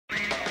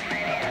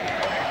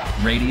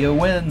Radio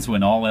wins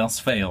when all else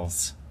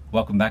fails.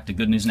 Welcome back to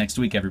Good News Next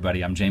Week,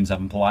 everybody. I'm James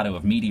Evan Pilato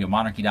of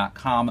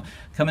MediaMonarchy.com,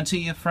 coming to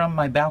you from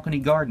my balcony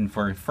garden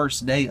for a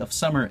first day of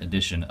summer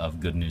edition of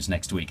Good News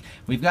Next Week.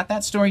 We've got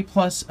that story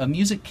plus a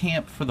music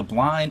camp for the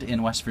blind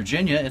in West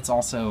Virginia. It's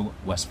also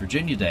West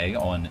Virginia Day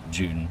on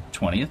June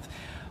 20th.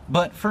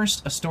 But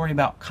first, a story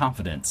about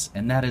confidence,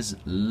 and that is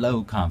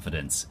low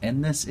confidence.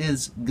 And this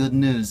is good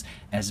news,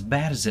 as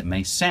bad as it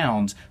may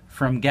sound,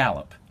 from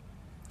Gallup.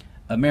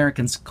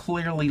 Americans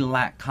clearly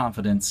lack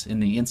confidence in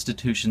the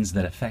institutions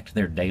that affect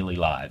their daily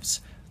lives.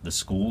 The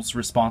schools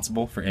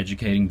responsible for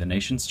educating the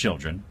nation's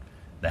children,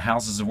 the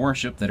houses of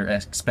worship that are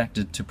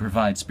expected to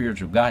provide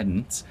spiritual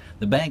guidance,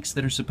 the banks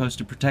that are supposed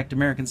to protect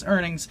Americans'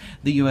 earnings,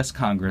 the U.S.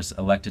 Congress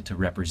elected to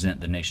represent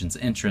the nation's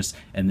interests,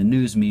 and the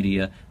news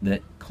media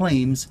that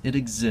claims it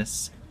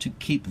exists to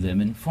keep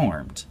them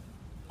informed.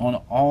 On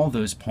all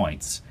those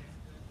points,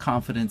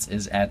 confidence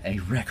is at a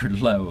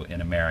record low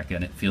in America,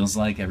 and it feels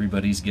like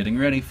everybody's getting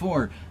ready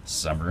for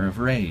Summer of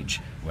Rage,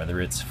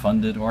 whether it's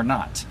funded or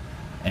not.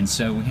 And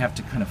so we have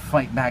to kind of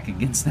fight back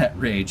against that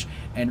rage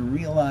and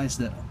realize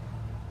that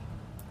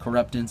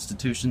corrupt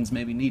institutions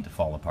maybe need to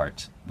fall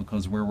apart,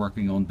 because we're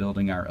working on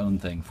building our own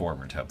thing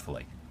forward,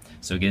 hopefully.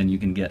 So again, you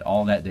can get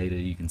all that data,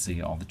 you can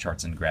see all the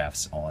charts and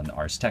graphs on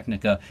Ars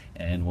Technica,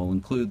 and we'll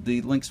include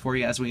the links for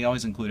you, as we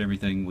always include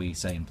everything we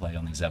say and play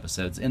on these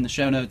episodes in the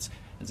show notes.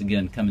 It's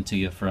again coming to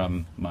you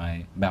from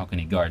my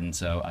balcony garden,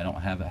 so I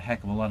don't have a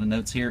heck of a lot of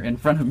notes here in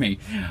front of me.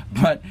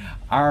 But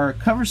our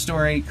cover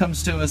story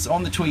comes to us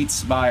on the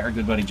tweets by our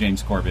good buddy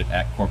James Corbett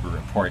at Corporate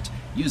Report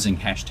using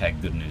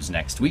hashtag Good News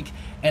Next Week,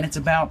 and it's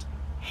about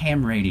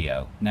ham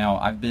radio. Now,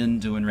 I've been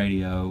doing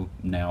radio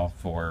now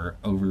for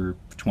over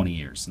 20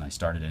 years, and I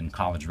started in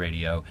college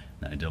radio,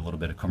 then I did a little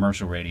bit of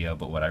commercial radio,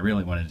 but what I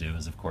really want to do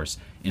is, of course,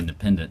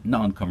 independent,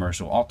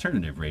 non-commercial,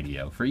 alternative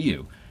radio for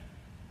you.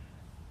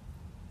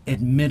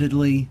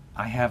 Admittedly,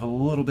 I have a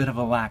little bit of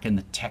a lack in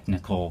the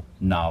technical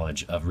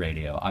knowledge of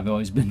radio. I've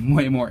always been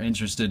way more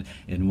interested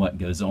in what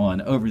goes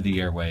on over the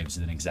airwaves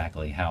than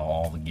exactly how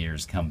all the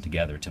gears come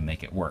together to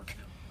make it work.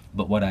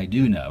 But what I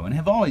do know, and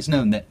have always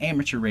known, that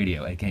amateur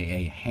radio,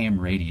 aka ham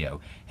radio,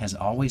 has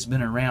always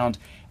been around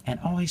and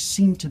always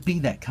seemed to be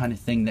that kind of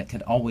thing that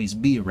could always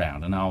be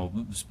around. And I'll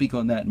speak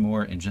on that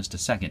more in just a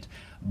second.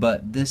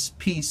 But this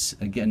piece,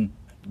 again,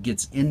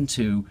 gets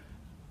into,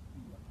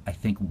 I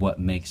think, what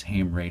makes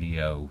ham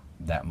radio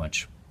that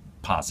much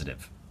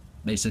positive.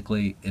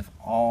 Basically, if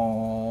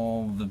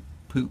all the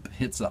poop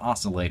hits the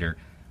oscillator,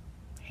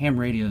 ham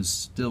radio is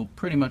still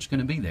pretty much going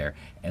to be there,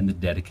 and the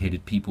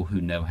dedicated people who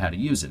know how to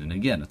use it. And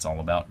again, it's all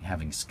about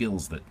having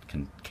skills that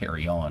can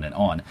carry on and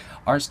on.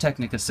 Ars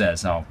Technica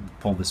says, I'll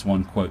pull this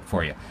one quote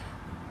for you,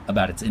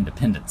 about its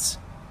independence.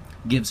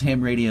 Gives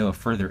ham radio a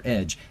further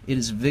edge. It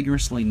is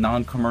vigorously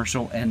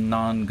non-commercial and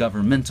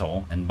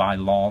non-governmental, and by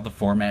law the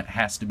format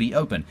has to be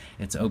open.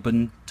 It's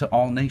open to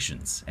all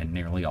nations, and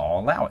nearly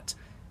all allow it.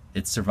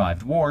 It's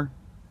survived war,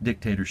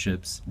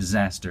 dictatorships,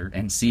 disaster,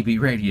 and CB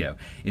radio.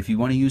 If you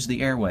want to use the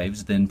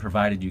airwaves, then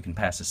provided you can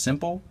pass a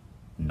simple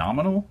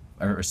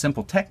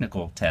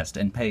technical test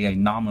and pay a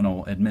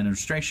nominal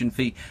administration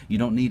fee, you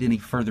don't need any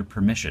further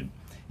permission.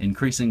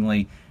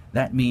 Increasingly,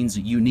 that means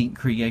unique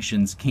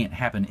creations can't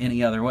happen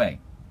any other way,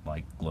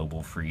 like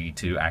global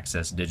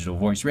free-to-access digital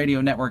voice radio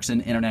networks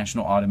and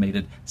international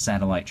automated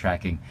satellite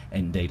tracking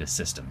and data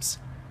systems.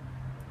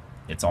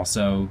 It's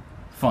also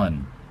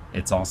fun.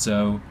 It's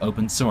also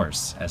open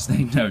source. As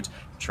they note,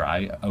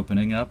 try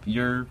opening up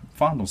your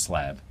fondle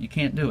slab. You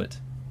can't do it.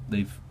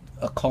 They've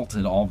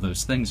occulted all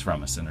those things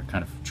from us and are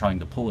kind of trying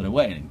to pull it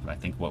away. And I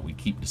think what we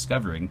keep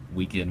discovering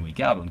week in, week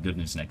out on Good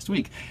News Next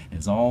Week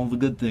is all the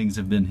good things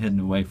have been hidden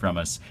away from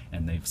us,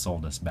 and they've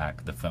sold us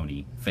back the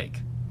phony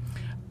fake.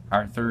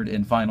 Our third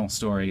and final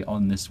story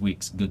on this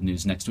week's Good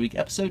News Next Week,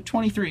 episode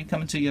 23,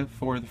 coming to you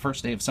for the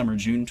first day of summer,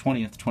 June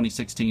 20th,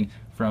 2016,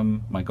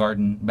 from my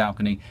garden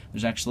balcony.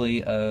 There's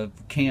actually a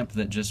camp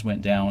that just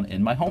went down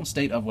in my home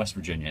state of West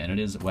Virginia, and it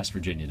is West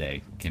Virginia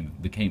Day.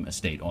 It became a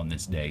state on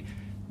this day,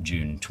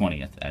 June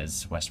 20th,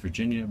 as West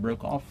Virginia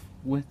broke off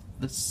with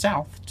the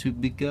South to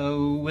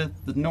go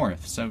with the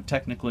North. So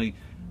technically,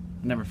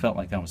 I never felt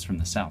like I was from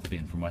the South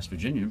being from West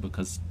Virginia,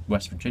 because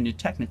West Virginia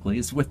technically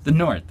is with the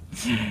North.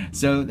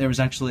 So there was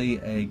actually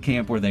a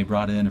camp where they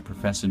brought in a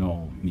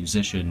professional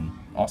musician,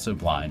 also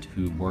blind,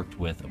 who worked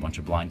with a bunch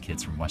of blind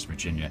kids from West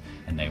Virginia,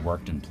 and they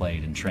worked and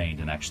played and trained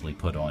and actually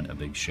put on a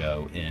big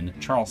show in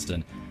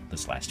Charleston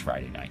this last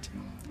Friday night.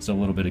 So a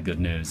little bit of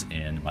good news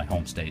in my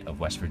home state of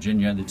West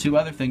Virginia. The two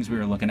other things we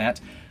were looking at,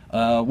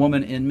 a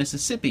woman in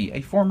Mississippi,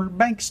 a former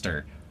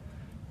bankster,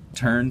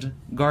 turned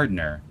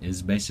gardener,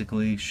 is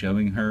basically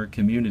showing her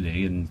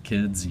community and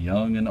kids,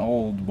 young and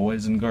old,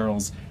 boys and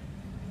girls,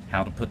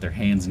 how to put their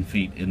hands and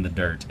feet in the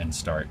dirt and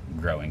start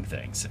growing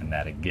things. And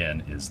that,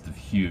 again, is the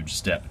huge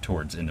step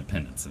towards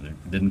independence. They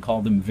didn't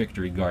call them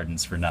victory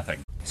gardens for nothing.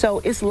 So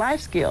it's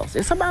life skills.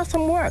 It's about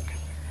some work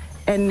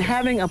and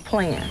having a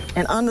plan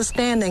and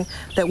understanding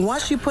that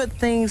once you put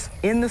things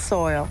in the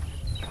soil,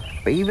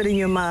 or even in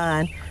your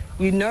mind,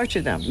 you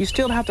nurture them. You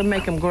still have to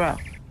make them grow.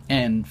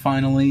 And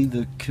finally,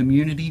 the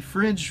community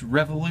fridge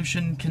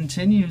revolution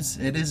continues.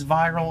 It is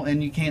viral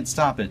and you can't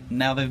stop it.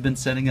 Now they've been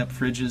setting up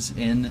fridges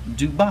in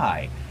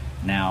Dubai.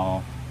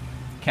 Now,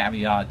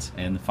 caveat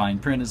and the fine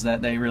print is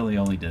that they really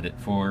only did it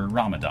for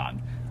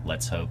Ramadan.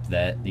 Let's hope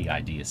that the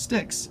idea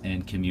sticks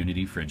and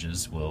community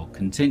fridges will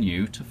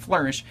continue to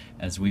flourish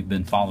as we've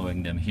been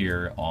following them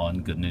here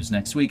on Good News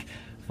Next Week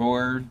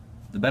for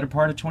the better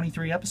part of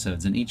 23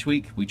 episodes, and each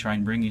week we try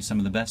and bring you some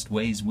of the best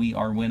ways we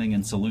are winning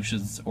in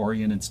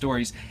solutions-oriented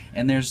stories,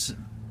 and there's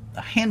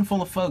a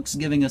handful of folks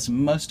giving us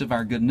most of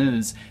our good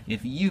news.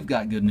 If you've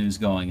got good news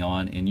going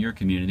on in your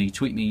community,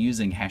 tweet me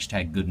using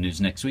hashtag Good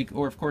News Next Week,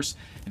 or of course,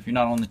 if you're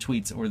not on the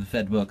tweets or the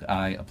Fedbook,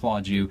 I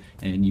applaud you,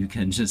 and you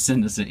can just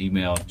send us an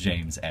email,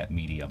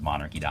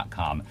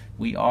 james@MediaMonarchy.com.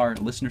 We are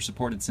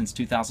listener-supported since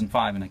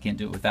 2005, and I can't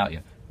do it without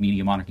you.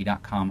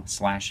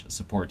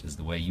 MediaMonarchy.com/support is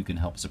the way you can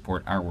help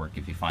support our work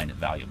if you find it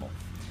valuable.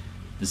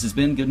 This has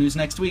been Good News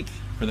Next Week.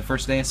 For the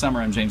first day of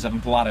summer, I'm James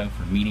Evan Pilato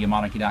for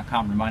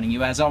MediaMonarchy.com, reminding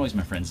you, as always,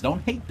 my friends,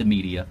 don't hate the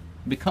media,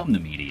 become the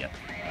media.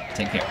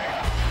 Take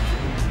care.